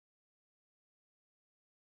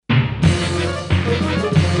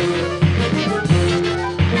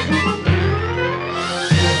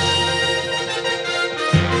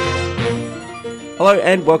Hello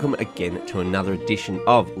and welcome again to another edition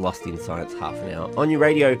of Lost in Science Half an Hour on your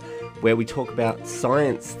radio, where we talk about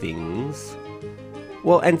science things,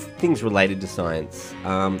 well, and things related to science.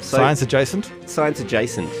 Science adjacent? Science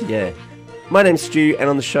adjacent, yeah. My name's Stu, and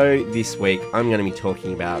on the show this week, I'm going to be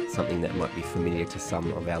talking about something that might be familiar to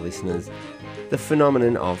some of our listeners, the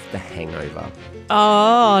phenomenon of the hangover.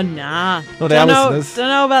 Oh, nah. Not our listeners. Don't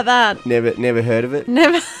know about that. Never heard of it?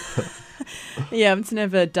 Never. Yeah, it's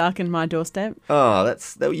never darkened my doorstep. Oh,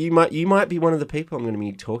 you might be one of the people I'm going to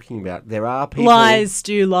be talking about. There are people. Lies,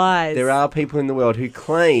 Stu, lies. There are people in the world who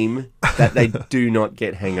claim that they do not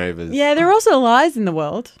get hangovers. Yeah, there are also lies in the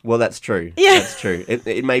world. Well, that's true. Yeah. That's true.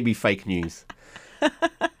 It may be fake news.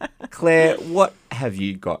 Claire, what have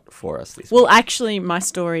you got for us this Well, week? actually, my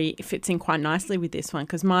story fits in quite nicely with this one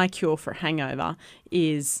because my cure for hangover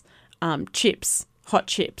is chips, hot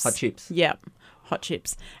chips. Hot chips. Yep, hot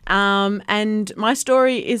chips. And my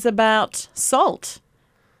story is about salt.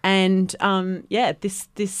 And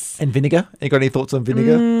this And vinegar? You got any thoughts on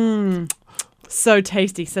vinegar? so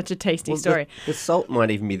tasty, such a tasty story. The salt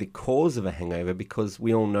might even be the cause of a hangover because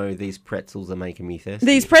we all know these pretzels are making me thirsty.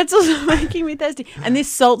 These pretzels are making me thirsty. And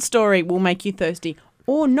this salt story will make you thirsty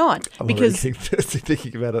or not. I'm because already thirsty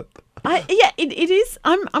thinking about it. it is.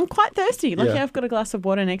 I'm quite thirsty. Luckily, Yeah. I've got a glass of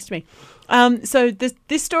water next to me. So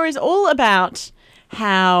this story is all about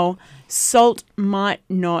how salt might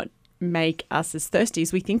not make us as thirsty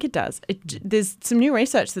as we think it does. There's some new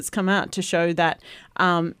research that's come out to show that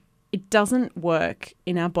it doesn't work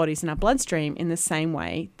in our bodies and our bloodstream in the same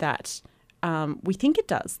way that we think it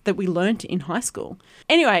does, that we learnt in high school.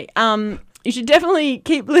 Anyway, you should definitely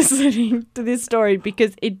keep listening to this story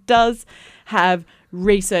because it does have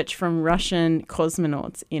research from Russian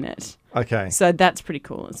cosmonauts in it. Okay. So that's pretty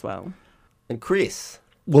cool as well. And Chris,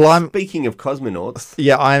 Well, speaking of cosmonauts,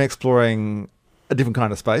 I'm exploring a different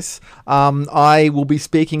kind of space. I will be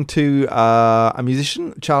speaking to a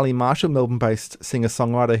musician, Charlie Marshall, Melbourne-based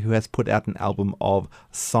singer-songwriter who has put out an album of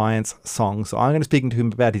science songs. So I'm going to be speaking to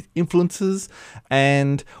him about his influences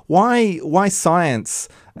and why science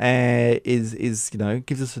is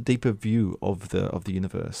gives us a deeper view of the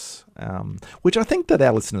universe, which I think that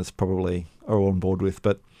our listeners probably are all on board with.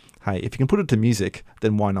 But hey, if you can put it to music,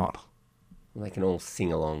 then why not? they can all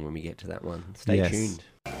sing along when we get to that one. Stay Yes. tuned.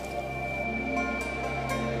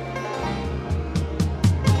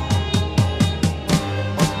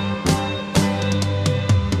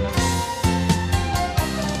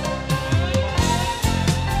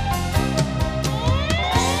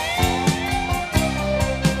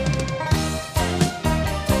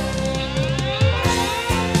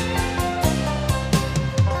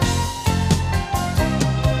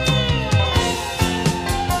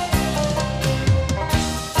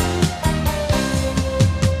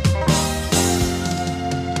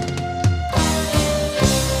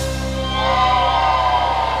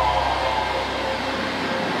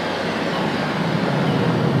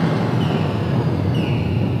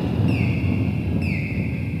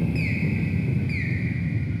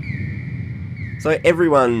 So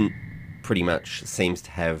everyone pretty much seems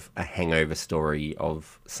to have a hangover story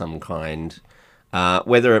of some kind,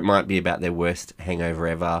 whether it might be about their worst hangover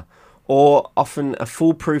ever, or often a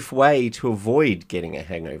foolproof way to avoid getting a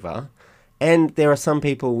hangover. And there are some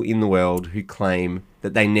people in the world who claim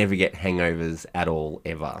that they never get hangovers at all,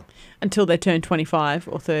 ever. Until they turn 25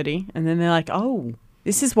 or 30 and then they're like, oh,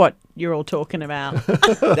 this is what you're all talking about.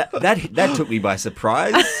 That took me by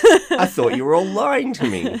surprise. I thought you were all lying to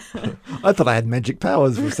me. I thought I had magic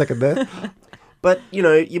powers for a second there. But,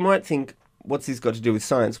 you might think, what's this got to do with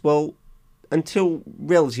science? Well, until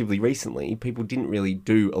relatively recently, people didn't really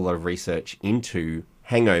do a lot of research into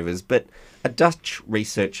hangovers, but a Dutch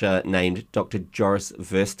researcher named Dr. Joris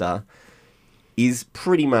Verster is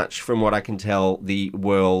pretty much, from what I can tell, the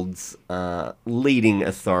world's leading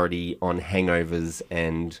authority on hangovers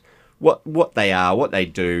and what they are, what they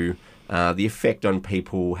do, the effect on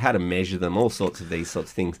people, how to measure them, all sorts of these sorts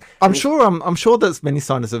of things. I'm sure that many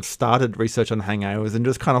scientists have started research on hangovers and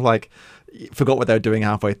just kind of like forgot what they were doing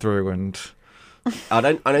halfway through. And I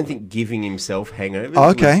don't think giving himself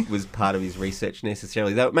hangovers was part of his research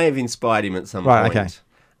necessarily, though it may have inspired him at some point. Okay.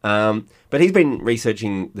 But he's been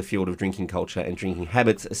researching the field of drinking culture and drinking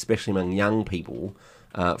habits, especially among young people,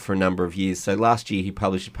 for a number of years. So last year he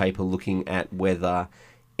published a paper looking at whether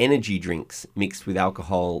energy drinks mixed with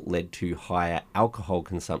alcohol led to higher alcohol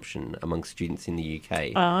consumption among students in the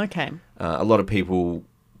UK. Oh, okay. A lot of people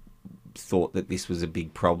thought that this was a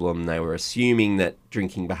big problem. They were assuming that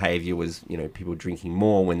drinking behaviour was, people drinking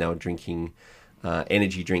more when they were drinking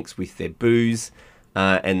energy drinks with their booze,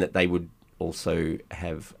 and that they would also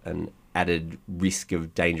have an added risk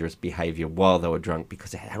of dangerous behaviour while they were drunk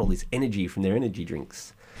because they had all this energy from their energy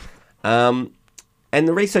drinks. And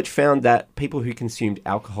the research found that people who consumed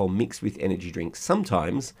alcohol mixed with energy drinks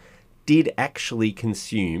sometimes did actually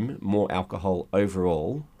consume more alcohol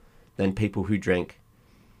overall than people who drank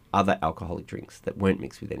other alcoholic drinks that weren't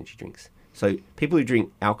mixed with energy drinks. So people who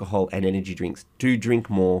drink alcohol and energy drinks do drink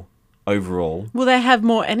more overall, Will they have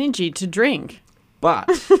more energy to drink? but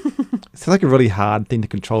It's like a really hard thing to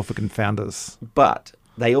control for confounders.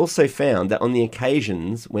 they also found that on the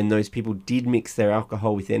occasions when those people did mix their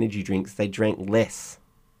alcohol with energy drinks, they drank less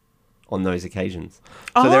on those occasions.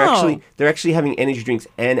 So they're actually having energy drinks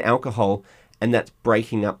and alcohol, and that's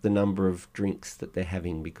breaking up the number of drinks that they're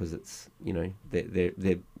having because it's, you know,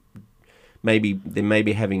 they're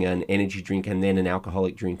maybe having an energy drink and then an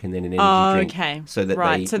alcoholic drink and then an energy drink. Okay. So that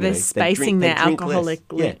right. So they're spacing their alcoholic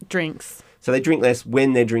drinks. So they drink less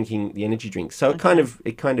when they're drinking the energy drinks. So it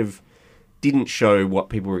kind of didn't show what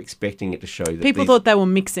people were expecting it to show. That People thought they were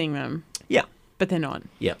mixing them. Yeah. But they're not.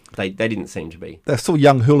 Yeah. They didn't seem to be. They're still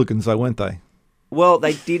young hooligans, though, weren't they? Well,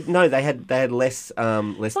 they did. No, they had less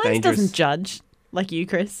Science dangerous. doesn't judge like you,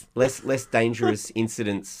 Chris. Less dangerous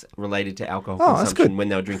incidents related to alcohol Oh, that's consumption good. when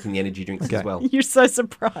they were drinking the energy drinks as well. You're so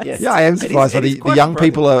surprised. Yes. Yeah, I am It is- surprised. it is The quite young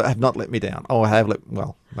surprising. people have not let me down. Oh, I have let...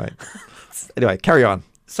 Well, mate. Anyway, carry on.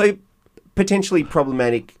 So potentially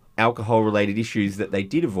problematic alcohol-related issues that they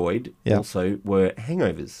did avoid also were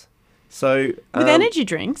hangovers. So With energy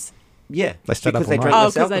drinks? yeah, They stayed up because they all drank night. Oh,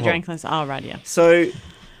 less because they alcohol. drank less. Oh, right, yeah. So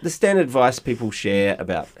the standard advice people share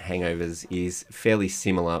about hangovers is fairly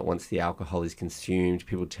similar once the alcohol is consumed.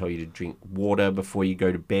 People tell you to drink water before you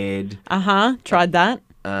go to bed. Tried that.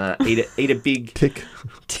 Eat a big Tick.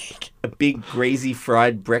 greasy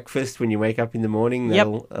fried breakfast when you wake up in the morning.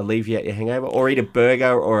 That'll alleviate your hangover. Or eat a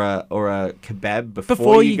burger or a kebab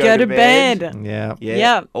before you go to bed. Yeah.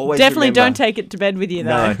 Yeah. Always Definitely remember, don't take it to bed with you,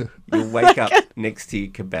 though. No, you'll wake up next to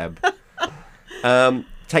your kebab.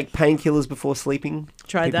 Take painkillers before sleeping.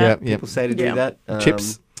 Tried People, that. Yeah. people say to do Yeah. that.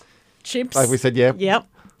 Chips. Chips. Like we said, yeah. Yep.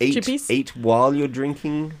 Eat Chippies. eat while you're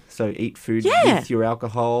drinking. So eat food Yeah. with your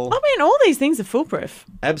alcohol. I mean, all these things are foolproof.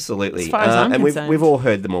 Absolutely. As far as I'm and concerned. we've all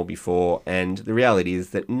heard them all before, and the reality is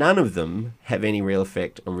that none of them have any real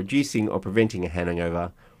effect on reducing or preventing a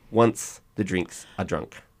hangover once the drinks are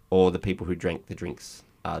drunk, or the people who drank the drinks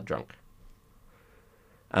are drunk.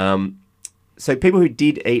 So people who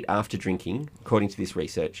did eat after drinking, according to this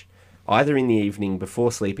research, either in the evening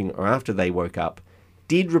before sleeping or after they woke up,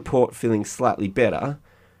 did report feeling slightly better,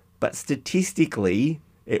 but statistically,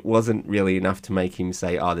 it wasn't really enough to make him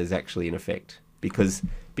say, "Oh, there's actually an effect," because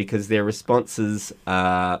their responses,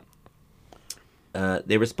 they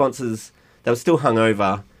were still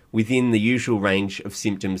hungover within the usual range of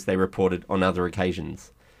symptoms they reported on other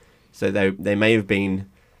occasions. So they may have been,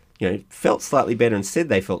 felt slightly better and said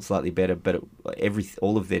they felt slightly better, but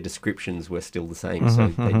all of their descriptions were still the same.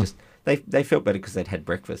 So they felt better because they'd had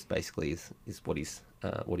breakfast. Basically, is what he's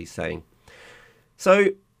saying. So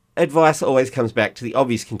advice always comes back to the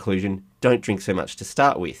obvious conclusion: don't drink so much to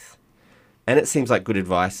start with. And it seems like good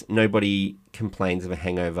advice. Nobody complains of a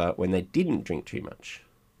hangover when they didn't drink too much,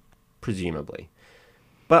 presumably.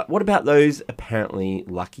 But what about those apparently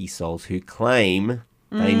lucky souls who claim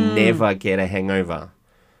they never get a hangover,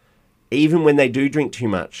 even when they do drink too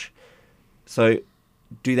much? So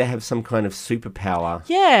do they have some kind of superpower?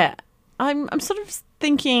 Yeah. I'm sort of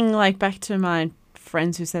thinking like back to my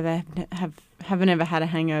friends who say they haven't ever had a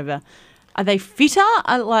hangover. Are they fitter?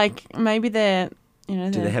 Maybe they're, Do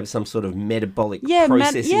they have some sort of metabolic Yeah,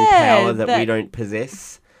 processing power that we don't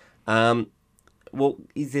possess? Well,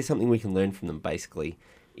 is there something we can learn from them, basically,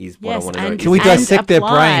 is what Yes, I want to know. and- Can we And dissect their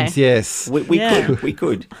apply. brains? Yes. We Yeah.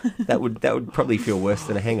 could. That would probably feel worse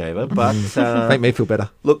than a hangover. But Make me feel better.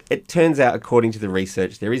 look, it turns out, according to the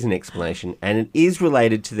research, there is an explanation, and it is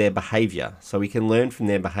related to their behaviour. So we can learn from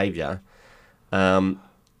their behaviour. And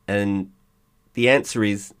the answer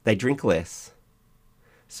is they drink less.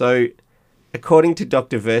 So, according to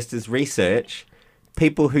Dr. Verster's research,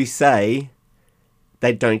 people who say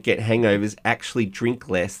they don't get hangovers actually drink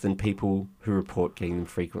less than people who report getting them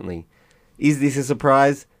frequently. Is this a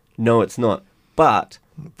surprise? No, it's not. But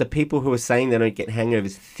the people who are saying they don't get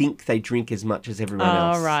hangovers think they drink as much as everyone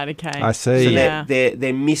else. Oh, right, okay. I see. So Yeah. they're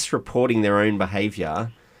misreporting their own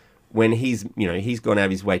behaviour when he's gone out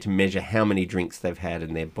of his way to measure how many drinks they've had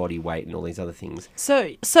and their body weight and all these other things.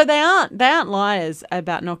 So they aren't liars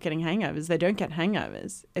about not getting hangovers. They don't get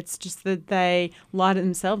hangovers. It's just that they lie to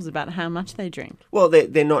themselves about how much they drink. Well,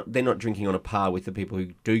 they're not drinking on a par with the people who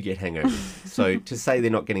do get hangovers. So to say they're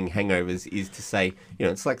not getting hangovers is to say,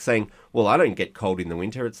 it's like saying, well, I don't get cold in the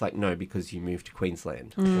winter. It's like, no, because you moved to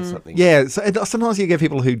Queensland or something. Yeah, so sometimes you get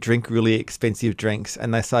people who drink really expensive drinks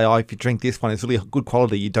and they say, if you drink this one, it's really good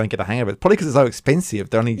quality, you don't get a hangover. It's probably because it's so expensive.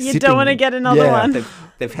 They're only You don't want to get another one.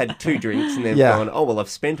 They've had 2 drinks and they've gone, oh, well, I've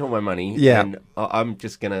spent all my money and I'm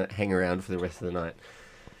just going to hang around for the rest of the night.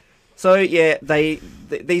 So, yeah,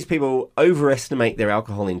 these people overestimate their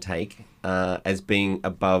alcohol intake as being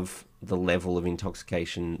above the level of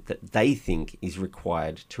intoxication that they think is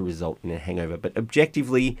required to result in a hangover. But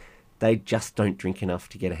objectively, they just don't drink enough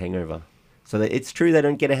to get a hangover. So it's true they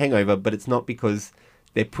don't get a hangover, but it's not because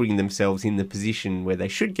they're putting themselves in the position where they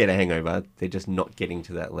should get a hangover. They're just not getting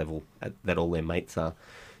to that level that all their mates are.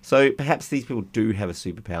 So perhaps these people do have a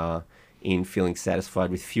superpower in feeling satisfied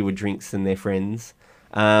with fewer drinks than their friends.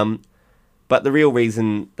 But the real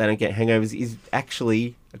reason they don't get hangovers is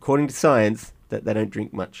actually, according to science, that they don't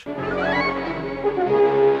drink much.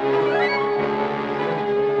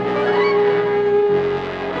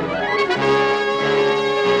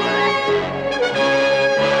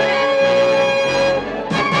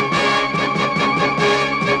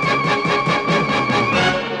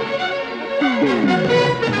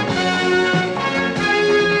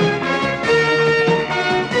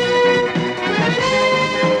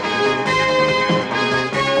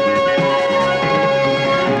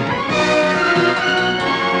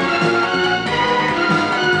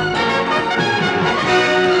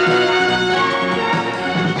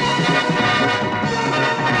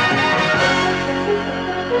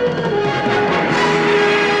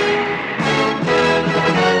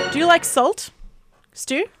 Like salt,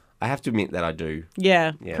 Stu? I have to admit that I do.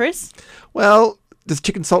 Yeah. Chris? Well, does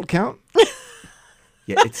chicken salt count?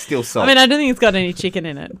 Yeah, it's still salt. I mean, I don't think it's got any chicken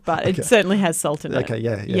in it, but it certainly has salt in it. Okay,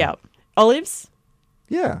 yeah. Olives?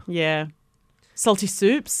 Yeah. Yeah. Salty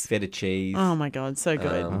soups? Feta cheese. Oh, my God, so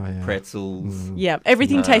good. Pretzels. Yeah,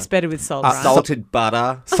 everything tastes better with salt, right? Salted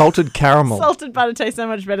butter. Salted caramel. Salted butter tastes so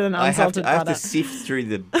much better than unsalted butter. I have to sift through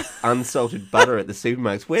the unsalted butter at the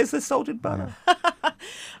supermarkets. Where's the salted butter?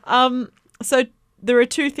 So there are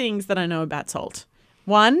 2 things that I know about salt.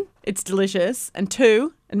 1, it's delicious, and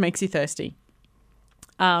 2, it makes you thirsty.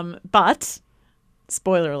 But,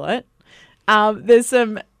 spoiler alert, there's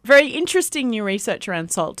some very interesting new research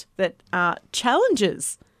around salt that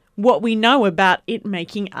challenges what we know about it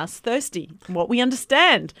making us thirsty, what we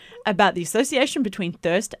understand about the association between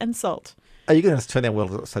thirst and salt. Are you going to turn our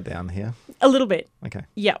world upside down here? A little bit. Okay.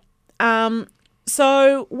 Yeah.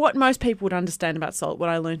 So what most people would understand about salt, what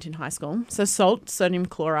I learnt in high school. So salt, sodium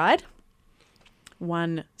chloride,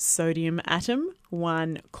 1 sodium atom,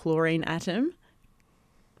 1 chlorine atom,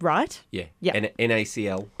 right? Yeah. Yeah.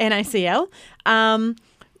 NaCl. NaCl.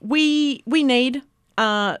 We need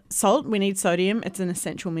salt. We need sodium. It's an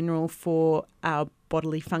essential mineral for our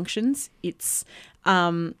bodily functions. It's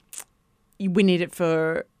we need it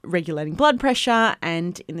for regulating blood pressure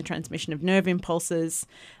and in the transmission of nerve impulses.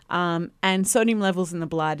 And sodium levels in the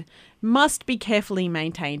blood must be carefully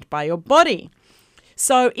maintained by your body.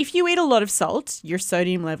 So if you eat a lot of salt, your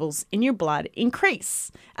sodium levels in your blood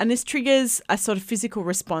increase. And this triggers a sort of physical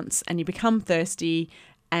response and you become thirsty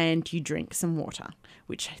and you drink some water,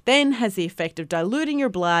 which then has the effect of diluting your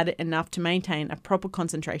blood enough to maintain a proper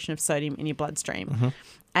concentration of sodium in your bloodstream. Mm-hmm.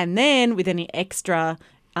 And then with any extra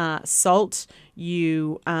salt,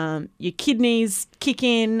 your kidneys kick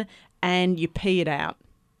in and you pee it out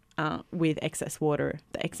with excess water,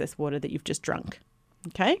 the excess water that you've just drunk.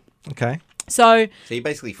 Okay? Okay. So you're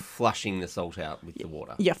basically flushing the salt out with the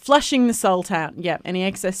water. Yeah, flushing the salt out. Yeah, any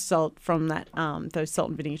excess salt from that those salt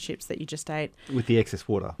and vinegar chips that you just ate. With the excess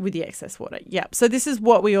water. With the excess water, yeah. So this is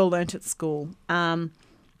what we all learnt at school.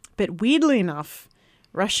 But weirdly enough,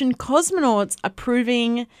 Russian cosmonauts are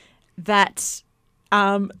proving that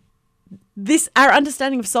our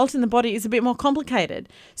understanding of salt in the body is a bit more complicated.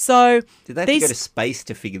 So did they have to go to space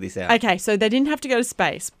to figure this out? Okay, so they didn't have to go to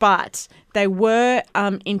space, but they were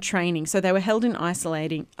in training. So they were held in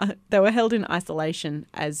isolation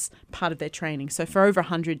as part of their training. So for over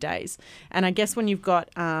 100 days. And I guess when you've got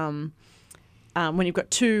 2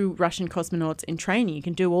 Russian cosmonauts in training, you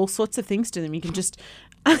can do all sorts of things to them. You can just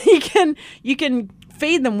you can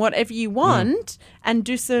feed them whatever you want and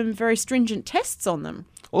do some very stringent tests on them.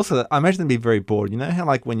 Also, I imagine they'd be very bored. You know how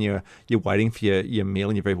like when you're waiting for your meal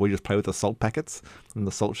and you're very bored, you just play with the salt packets and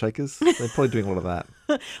the salt shakers? They're probably doing all of that.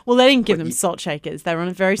 Well, they didn't give them salt shakers. They were on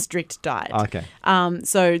a very strict diet. Okay.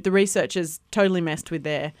 So the researchers totally messed with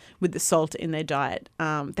the salt in their diet.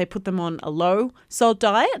 They put them on a low salt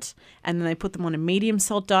diet, and then they put them on a medium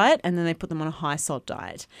salt diet, and then they put them on a high salt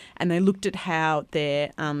diet. And they looked at how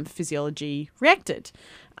their physiology reacted.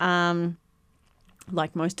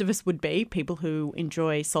 Like most of us would be, people who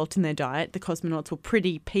enjoy salt in their diet, the cosmonauts were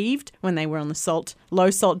pretty peeved when they were on the low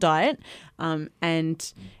salt diet,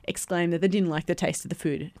 and exclaimed that they didn't like the taste of the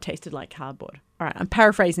food. It tasted like cardboard. All right, I'm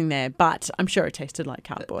paraphrasing there, but I'm sure it tasted like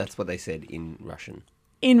cardboard. That's what they said in Russian.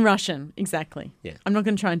 In Russian, exactly. Yeah. I'm not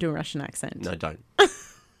going to try and do a Russian accent. No, don't.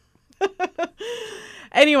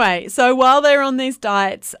 Anyway, so while they're on these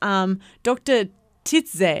diets, Dr.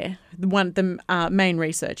 Titze, the main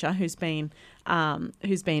researcher who's been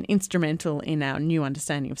instrumental in our new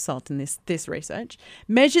understanding of salt in this research,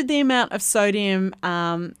 measured the amount of sodium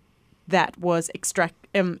that was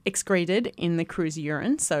excreted in the crew's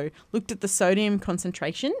urine. So looked at the sodium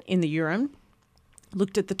concentration in the urine,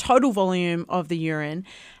 looked at the total volume of the urine,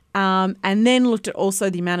 and then looked at also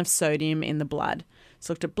the amount of sodium in the blood.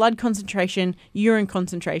 So looked at blood concentration, urine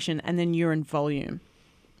concentration, and then urine volume.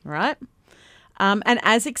 All right? And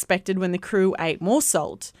as expected, when the crew ate more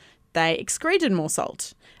salt, they excreted more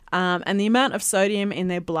salt, and the amount of sodium in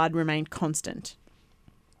their blood remained constant,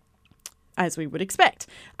 as we would expect.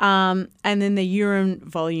 And then the urine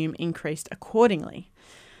volume increased accordingly.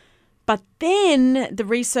 But then the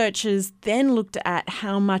researchers then looked at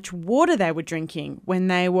how much water they were drinking when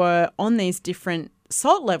they were on these different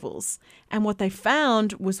salt levels. And what they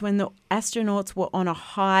found was when the astronauts were on a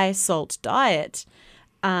high salt diet,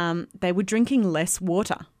 they were drinking less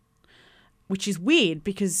water. Which is weird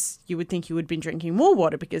because you would think you would be drinking more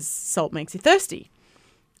water because salt makes you thirsty.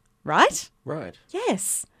 Right? Right.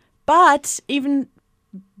 Yes. But even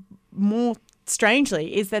more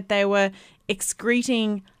strangely is that they were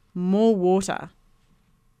excreting more water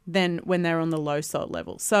than when they were on the low salt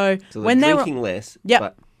level. So when they're they drinking were less,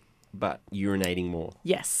 Yep. but urinating more.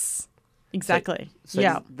 Yes. Exactly. So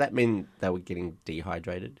yeah. does that mean they were getting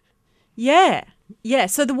dehydrated? Yeah. Yeah.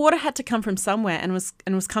 So the water had to come from somewhere and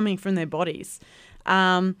was coming from their bodies.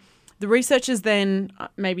 The researchers then,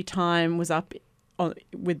 maybe time was up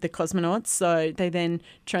with the cosmonauts, so they then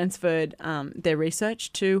transferred their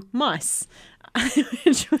research to mice.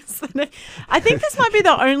 Which was, I think this might be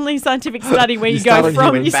the only scientific study where you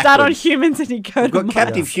start on humans and you go We've to got mice.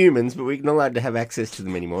 captive humans, but we're not allowed to have access to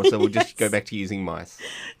them anymore, so we'll just go back to using mice.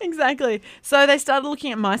 Exactly. So they started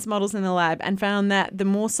looking at mice models in the lab and found that the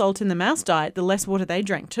more salt in the mouse diet, the less water they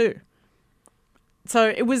drank too. So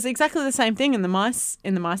it was exactly the same thing in the mice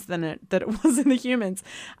than it was in the humans.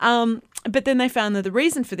 But then they found that the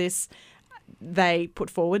reason for this, they put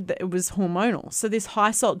forward that it was hormonal. So this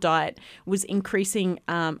high salt diet was increasing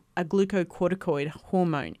a glucocorticoid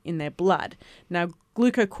hormone in their blood. Now,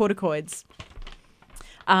 glucocorticoids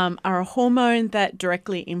are a hormone that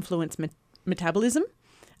directly influence metabolism.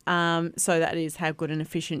 So that is how good and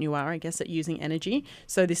efficient you are, I guess, at using energy.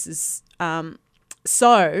 So this is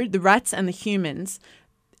so the rats and the humans,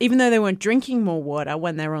 even though they weren't drinking more water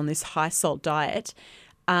when they were on this high salt diet,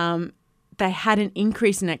 they had an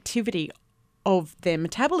increase in activity of their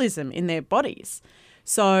metabolism in their bodies.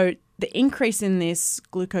 So the increase in this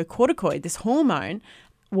glucocorticoid, this hormone,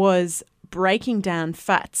 was breaking down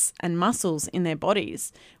fats and muscles in their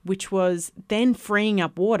bodies, which was then freeing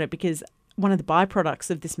up water because one of the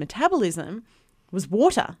byproducts of this metabolism was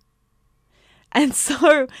water. And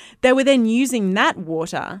so they were then using that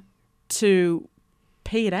water to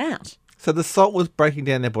pee it out. So the salt was breaking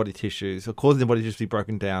down their body tissues, or causing their body tissues to be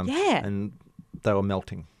broken down. Yeah. And they were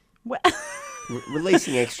melting. Well,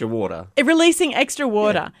 Releasing extra water. Releasing extra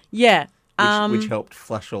water, yeah. Which helped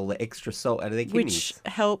flush all the extra salt out of their kidneys.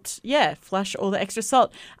 Which helped, flush all the extra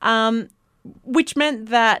salt. Which meant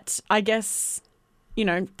that, I guess,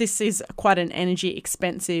 this is quite an energy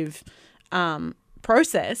expensive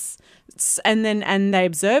process, and they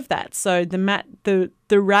observed that. So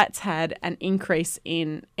the rats had an increase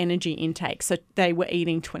in energy intake. So they were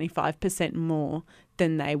eating 25% more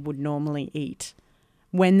than they would normally eat.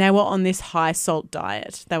 When they were on this high salt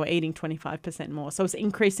diet, they were eating 25% more. So it was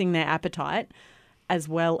increasing their appetite as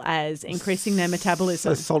well as increasing their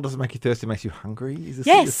metabolism. So salt doesn't make you thirsty, it makes you hungry? Is this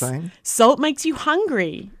yes. what you're saying? Salt makes you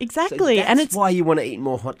hungry. Exactly. So that's why you want to eat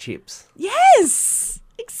more hot chips. Yes,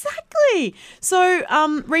 exactly. So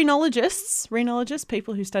renologists,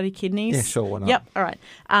 people who study kidneys. Yeah, sure, why not? Yep, all right.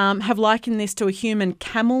 Have likened this to a human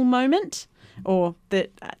camel moment, or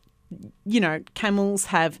that camels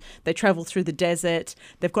they travel through the desert.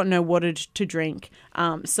 They've got no water to drink.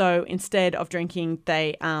 So instead of drinking,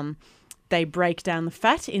 they break down the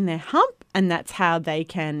fat in their hump, and that's how they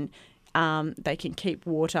can keep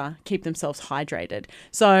themselves hydrated.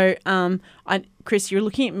 So, Chris, you're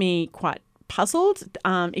looking at me quite puzzled.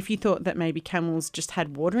 If you thought that maybe camels just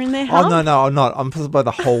had water in their hump. Oh, no, I'm not. I'm puzzled by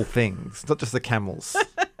the whole thing. It's not just the camels.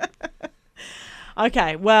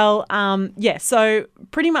 Okay, well, so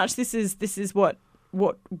pretty much this is what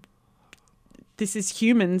this is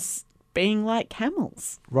humans being like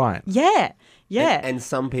camels. Right. Yeah. And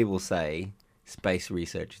some people say space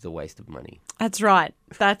research is a waste of money. That's right.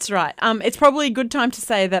 It's probably a good time to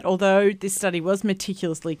say that although this study was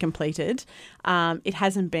meticulously completed, it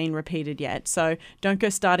hasn't been repeated yet. So don't go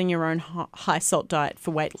starting your own high salt diet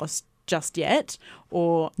for weight loss just yet.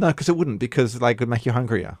 Or No, because it wouldn't, because they could make you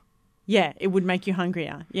hungrier. Yeah, it would make you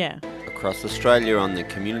hungrier. Yeah. Across Australia on the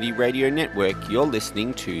Community Radio Network, you're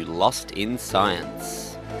listening to Lost in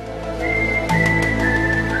Science.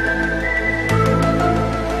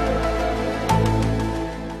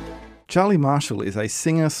 Charlie Marshall is a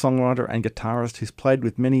singer, songwriter and guitarist who's played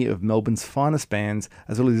with many of Melbourne's finest bands,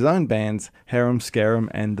 as well as his own bands, Harum Scarum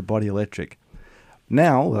and The Body Electric.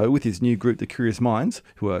 Now, though, with his new group, The Curious Minds,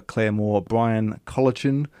 who are Claire Moore, Brian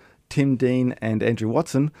Collichin, Tim Dean and Andrew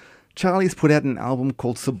Watson, Charlie's put out an album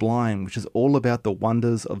called Sublime, which is all about the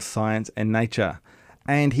wonders of science and nature.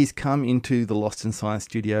 And he's come into the Lost in Science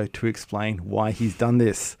studio to explain why he's done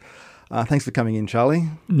this. Thanks for coming in, Charlie.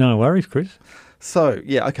 No worries, Chris. So,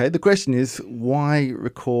 the question is, why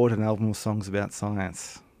record an album of songs about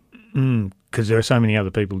science? Because there are so many other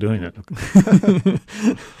people doing it.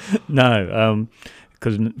 No,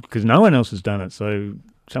 because no one else has done it, so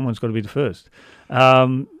someone's got to be the first.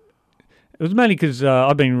 It was mainly because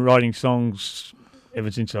I've been writing songs ever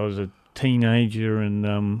since I was a teenager,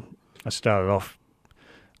 and I started off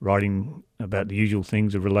writing about the usual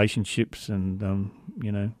things of relationships and,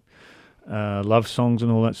 love songs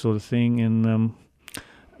and all that sort of thing. And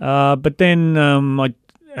but then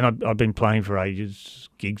I've been playing for ages,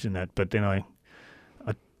 gigs and that, but then I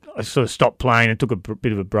sort of stopped playing and took a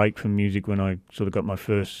bit of a break from music when I sort of got my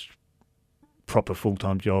first proper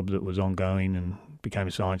full-time job that was ongoing and became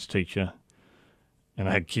a science teacher. And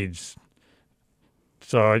I had kids,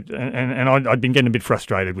 so I'd been getting a bit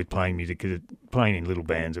frustrated with playing music because playing in little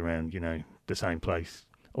bands around, the same place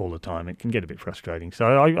all the time, it can get a bit frustrating. So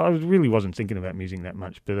I really wasn't thinking about music that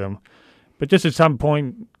much, but just at some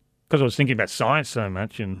point, because I was thinking about science so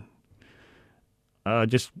much, and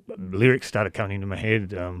just lyrics started coming into my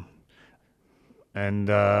head, all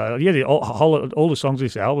the songs of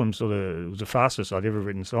this album it was the fastest I'd ever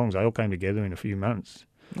written songs. They all came together in a few months.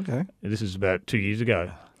 Okay. This is about 2 years ago.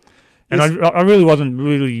 And I really wasn't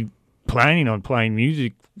really planning on playing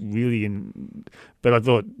music, really, but I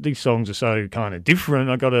thought these songs are so kind of different,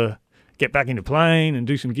 I got to get back into playing and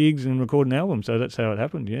do some gigs and record an album. So that's how it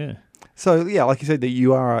happened, yeah. So, like you said, that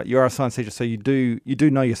you are a science teacher, so you do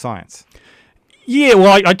know your science. Yeah,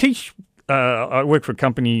 well, I teach, I work for a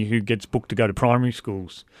company who gets booked to go to primary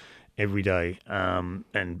schools every day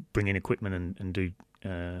and bring in equipment and do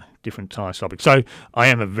different science topics. So I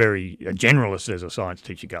am a generalist as a science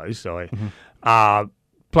teacher goes. So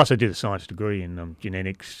plus I did a science degree in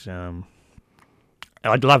genetics.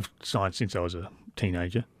 I'd loved science since I was a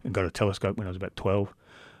teenager and got a telescope when I was about 12.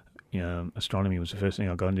 Astronomy was the first thing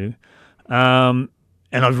I got into. And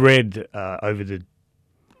I've read over the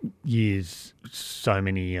years so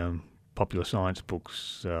many popular science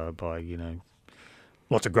books by,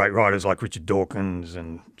 lots of great writers like Richard Dawkins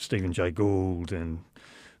and Stephen Jay Gould and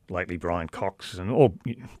lately Brian Cox and all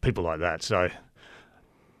people like that. So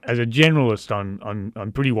as a generalist,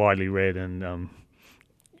 I'm pretty widely read, and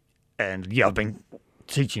I've been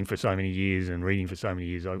teaching for so many years and reading for so many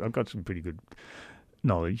years. I've got some pretty good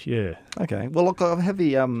knowledge. Yeah. Okay. Well, look, I have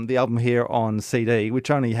the album here on CD,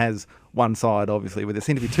 which only has one side, obviously, but there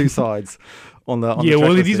seem to be two sides on the yeah. The track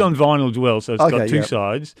Well, it listing. is on vinyl as well, so it's got two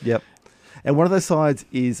sides. Yep. And one of those sides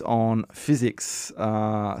is on physics.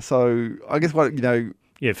 So I guess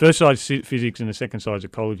Yeah, first side's physics and the second side's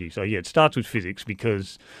ecology. So, it starts with physics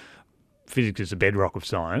because physics is the bedrock of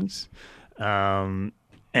science. And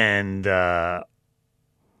I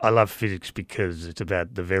love physics because it's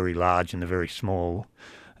about the very large and the very small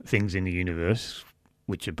things in the universe,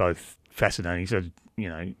 which are both fascinating. So,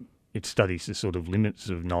 it studies the sort of limits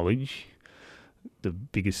of knowledge, the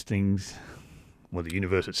biggest things, the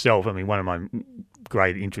universe itself. I mean, one of my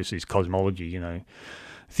great interests is cosmology,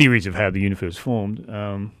 theories of how the universe formed.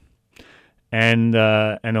 And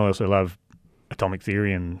I also love atomic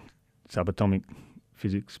theory and subatomic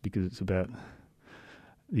physics because it's about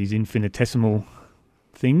these infinitesimal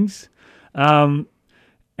things. And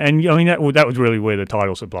I mean that was really where the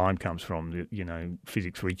title Sublime comes from. You know,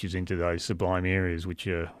 physics reaches into those sublime areas which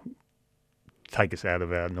take us out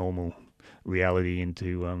of our normal reality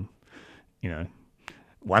into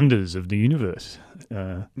wonders of the universe.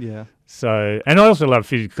 Yeah. So, and I also love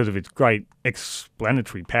physics because of its great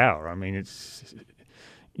explanatory power. I mean, it's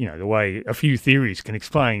the way a few theories can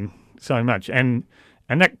explain so much, and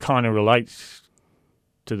that kind of relates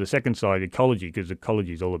to the second side, ecology, because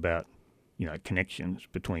ecology is all about connections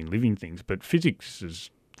between living things, but physics is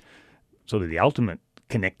sort of the ultimate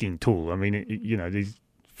connecting tool. I mean, these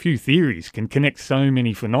few theories can connect so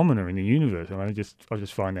many phenomena in the universe. I mean, I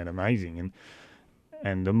just find that amazing,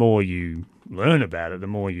 and the more you learn about it, the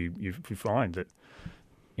more you find that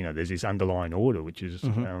there's this underlying order, which is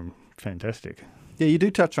fantastic. Yeah, you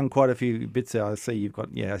do touch on quite a few bits there. I see you've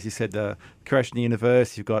got, as you said, the creation of the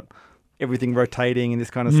universe. You've got everything rotating and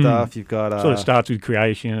this kind of stuff. You've got sort of starts with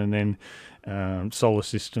creation and then solar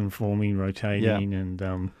system forming, rotating, and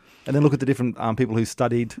then look at the different people who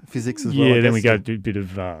studied physics as well. Yeah, then we go to a bit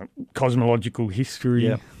of cosmological history.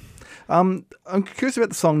 Yeah. I'm curious about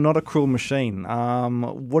the song "Not a Cruel Machine."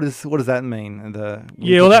 What does that mean?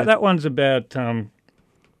 That one's about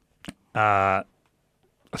a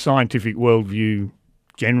scientific worldview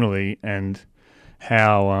generally, and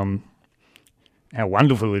how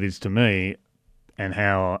wonderful it is to me, and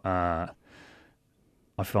how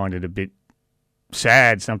I find it a bit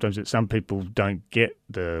sad sometimes that some people don't get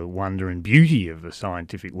the wonder and beauty of the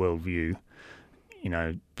scientific worldview.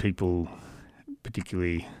 People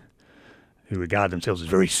particularly who regard themselves as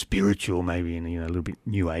very spiritual, maybe, and a little bit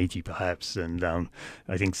new agey perhaps, and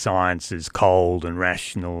I think science is cold and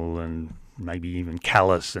rational and maybe even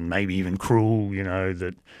callous and maybe even cruel.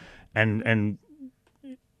 And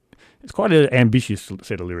it's quite an ambitious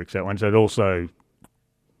set of lyrics, that one. So it also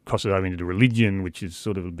crosses over into religion, which is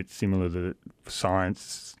sort of a bit similar to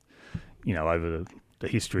science. Over the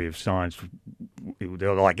history of science, they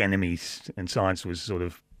were like enemies, and science was sort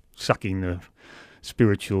of sucking the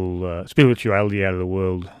spirituality out of the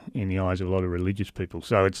world in the eyes of a lot of religious people.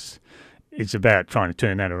 So it's about trying to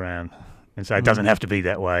turn that around and say it doesn't have to be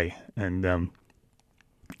that way. And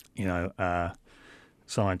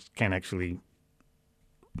science can actually,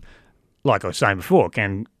 like I was saying before,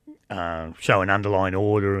 can show an underlying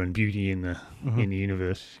order and beauty in the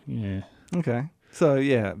universe. Yeah. Okay. So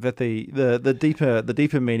that the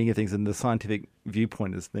deeper meaning of things and the scientific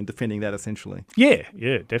viewpoint is then defending that essentially. Yeah,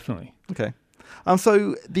 definitely. Okay.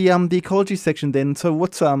 So the ecology section then. So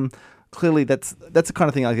what's clearly that's the kind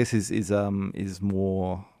of thing I guess is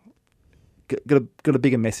more got a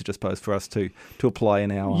bigger message, I suppose, for us to apply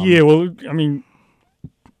in our. Yeah. Well, I mean,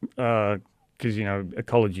 because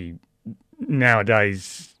ecology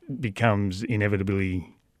nowadays becomes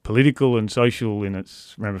inevitably political and social in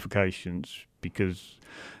its ramifications, because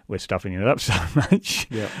we're stuffing it up so much,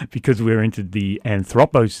 because we're into the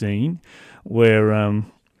Anthropocene, where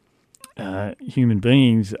human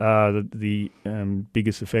beings are the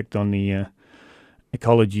biggest effect on the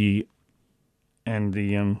ecology and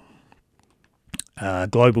the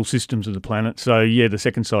global systems of the planet. So, the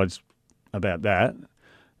second side's about that,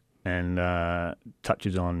 and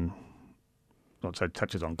touches on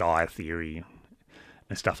Gaia theory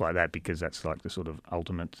and stuff like that, because that's like the sort of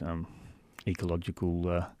ultimate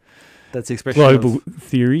ecological that's the expression global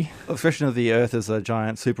theory. Expression of the Earth as a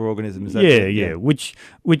giant superorganism. Is that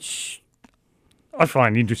which I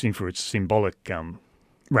find interesting for its symbolic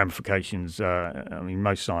ramifications. I mean,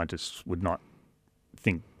 most scientists would not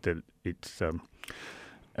think that it's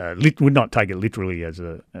would not take it literally as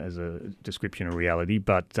a description of reality,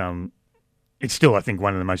 but it's still, I think,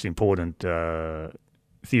 one of the most important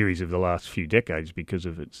theories of the last few decades, because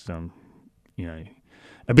of its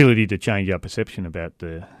ability to change our perception about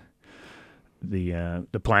the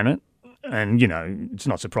planet. And it's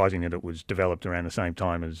not surprising that it was developed around the same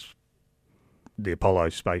time as the Apollo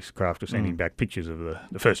spacecraft was sending back pictures of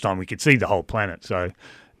the first time we could see the whole planet. So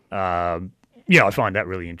I find that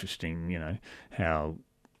really interesting. How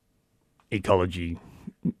ecology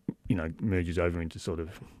merges over into sort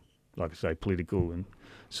of, like I say, political and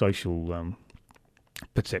social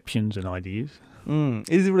perceptions and ideas.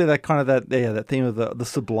 Is it really that kind of that theme of the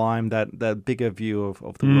sublime, that bigger view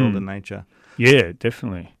of the world and nature? Yeah,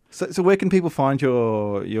 definitely. So where can people find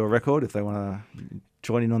your record if they want to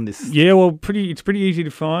join in on this? Yeah, well, it's pretty easy to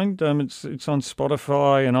find. It's on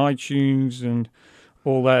Spotify and iTunes and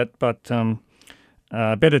all that, but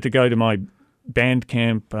better to go to my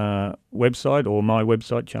Bandcamp website, or my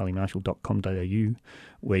website, charliemarshall.com.au,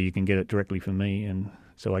 where you can get it directly from me, and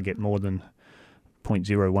so I get more than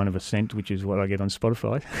 0.01 of a cent, which is what I get on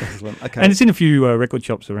Spotify. Excellent. Okay. And it's in a few record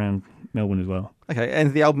shops around Melbourne as well. Okay,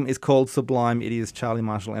 and the album is called Sublime. It is Charlie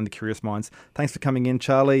Marshall and the Curious Minds. Thanks for coming in,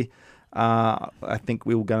 Charlie. I think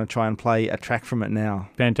we were going to try and play a track from it now.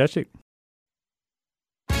 Fantastic.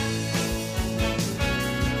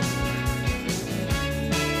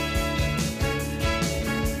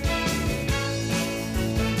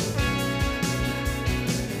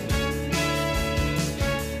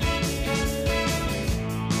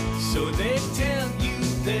 So they tell you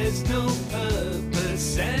there's no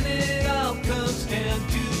purpose and it all comes down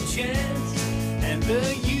to chance, and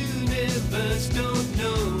the universe don't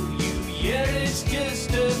know you. Yeah, it's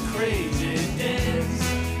just a crazy dance,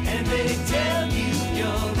 and they tell you you're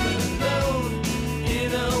alone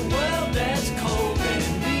in a world that's cold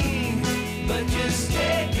and mean. But just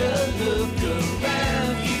take a look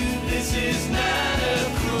around you. This is not a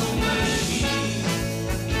cruel machine.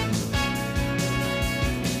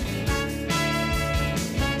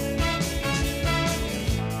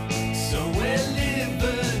 So we're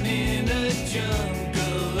living in a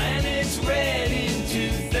jungle, and it's red in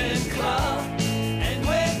tooth and claw, and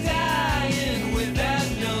we're dying without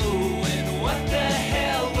knowing what the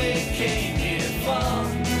hell we came here for.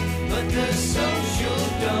 But the social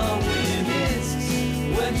Darwinists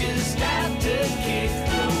were just out to kick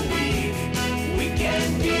the weak. We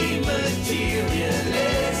can be materialists,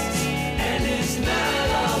 and it's not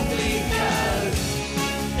all because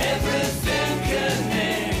everything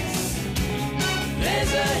connects.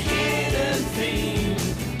 There's a hidden theme.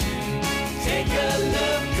 Take a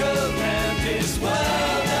look around this world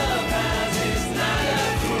of ours. It's not a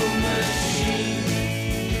cruel machine.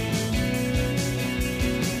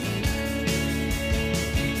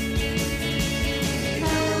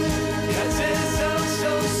 Cause there's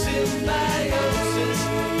also symbiosis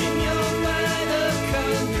in your mind of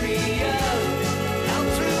concrete.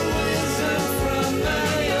 Altruism from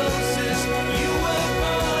meiosis. You were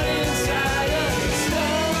born inside a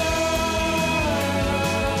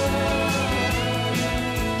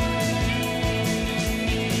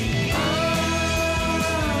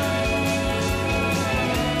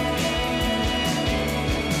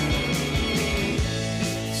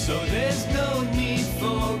So there's no need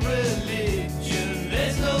for religion.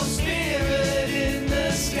 There's no spirit in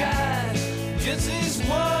the sky. Just this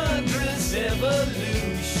wondrous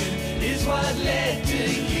evolution is what led to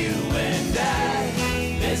you and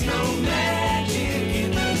I. There's no magic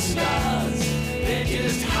in the stars. They're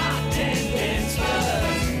just hot and dense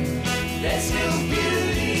fuzz. There's still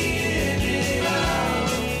beauty in it all.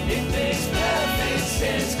 It makes perfect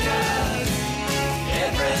sense 'cause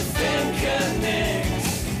everything connects.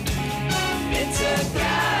 It's a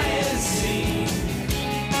Gaia scene.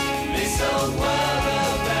 This old world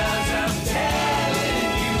of ours, I'm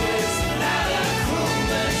telling you, it's not a cruel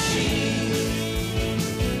machine.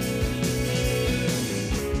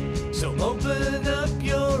 So open up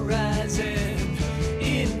your eyes and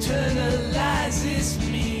internalize this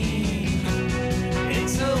mean.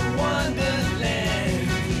 It's a wonderland.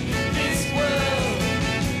 This world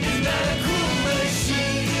is not a cruel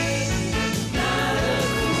machine. Not a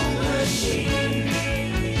cruel machine.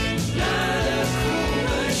 Not a cruel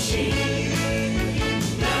machine.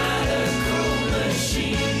 Not a cruel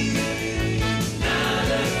machine. Not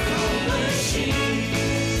a cruel machine.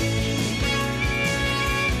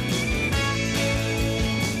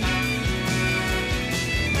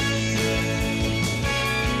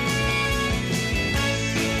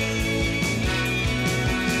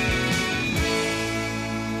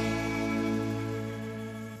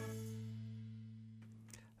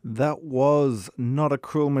 That was Not a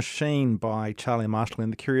Cruel Machine by Charlie Marshall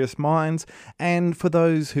and the Curious Minds. And for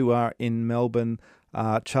those who are in Melbourne,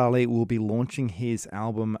 Charlie will be launching his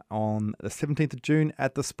album on the 17th of June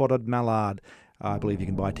at the Spotted Mallard. I believe you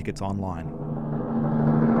can buy tickets online.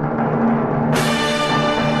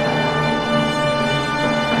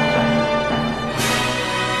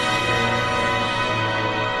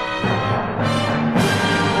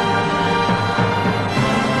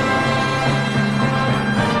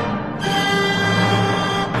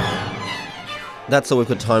 That's all we've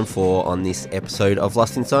got time for on this episode of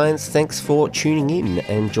Lost in Science. Thanks for tuning in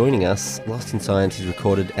and joining us. Lost in Science is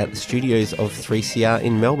recorded at the studios of 3CR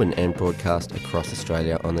in Melbourne and broadcast across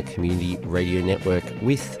Australia on the Community Radio Network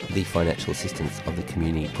with the financial assistance of the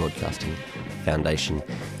Community Broadcasting Foundation.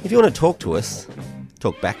 If you want to talk to us,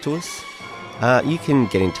 talk back to us, you can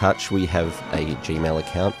get in touch. We have a Gmail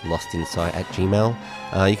account,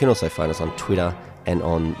 lostinsight@gmail. You can also find us on Twitter and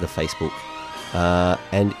on the Facebook.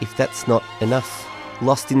 And if that's not enough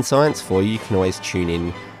Lost in Science for you, you can always tune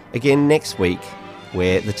in again next week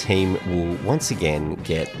where the team will once again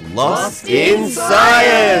get lost in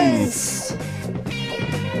science.